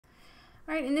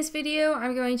Alright, in this video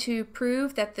I'm going to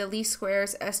prove that the least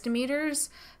squares estimators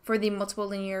for the multiple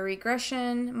linear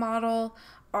regression model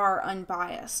are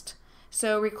unbiased.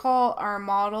 So recall our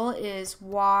model is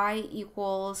y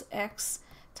equals x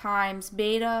times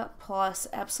beta plus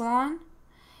epsilon,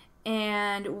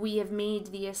 and we have made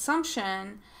the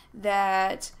assumption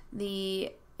that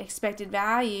the expected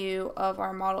value of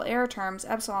our model error terms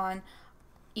epsilon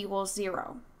equals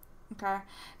 0. Okay,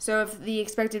 so if the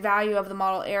expected value of the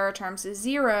model error terms is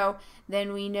 0,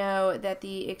 then we know that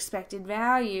the expected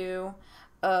value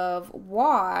of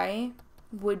y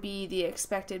would be the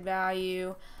expected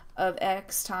value of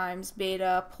x times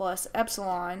beta plus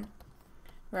epsilon,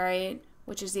 right?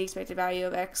 Which is the expected value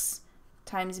of x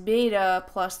times beta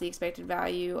plus the expected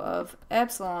value of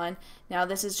epsilon. Now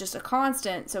this is just a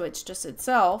constant, so it's just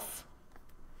itself.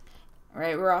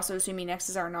 Right, we're also assuming x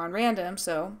is our non-random,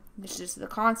 so this is the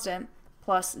constant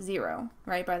plus 0,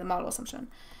 right, by the model assumption.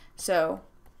 So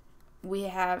we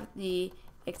have the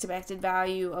expected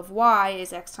value of y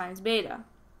is x times beta.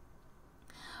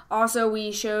 Also,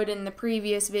 we showed in the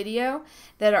previous video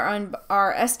that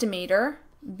our estimator,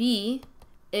 B,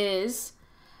 is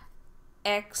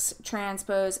x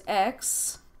transpose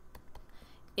x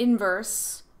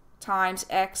inverse times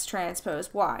x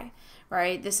transpose y,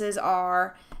 right? This is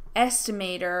our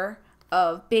estimator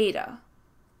of beta.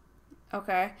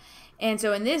 Okay, and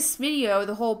so in this video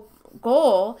the whole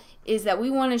goal is that we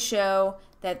want to show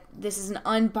that this is an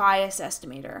unbiased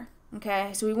estimator. Okay,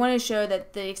 so we want to show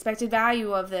that the expected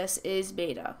value of this is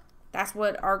beta. That's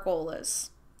what our goal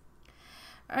is.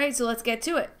 Alright, so let's get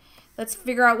to it. Let's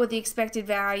figure out what the expected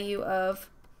value of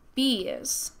B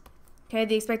is. Okay,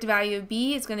 the expected value of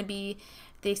B is going to be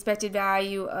the expected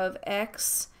value of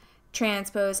x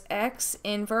transpose x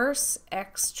inverse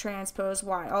x transpose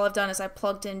y. All I've done is I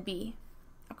plugged in B.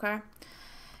 Okay,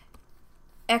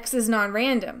 x is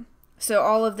non-random, so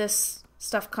all of this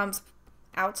stuff comes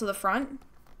out to the front.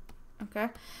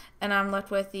 Okay, and I'm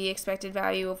left with the expected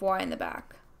value of y in the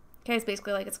back. Okay, it's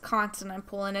basically like it's constant, I'm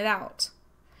pulling it out.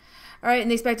 Alright,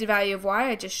 and the expected value of y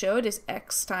I just showed is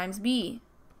x times b.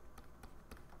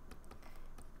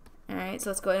 Alright, so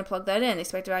let's go ahead and plug that in. The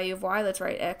expected value of y, let's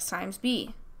write x times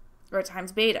b. Or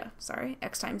times beta, sorry,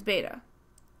 x times beta.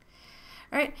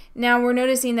 Alright, now we're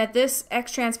noticing that this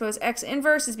x transpose x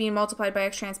inverse is being multiplied by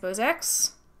x transpose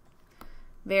x.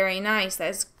 Very nice,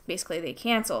 that's basically they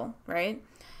cancel, right?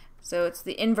 So it's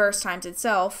the inverse times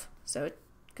itself, so it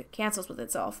cancels with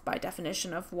itself by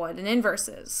definition of what an inverse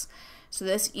is. So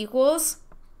this equals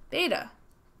beta.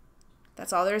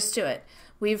 That's all there is to it.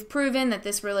 We've proven that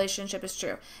this relationship is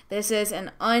true. This is an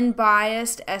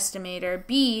unbiased estimator.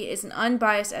 B is an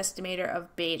unbiased estimator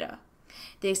of beta.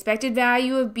 The expected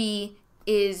value of B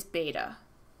is beta.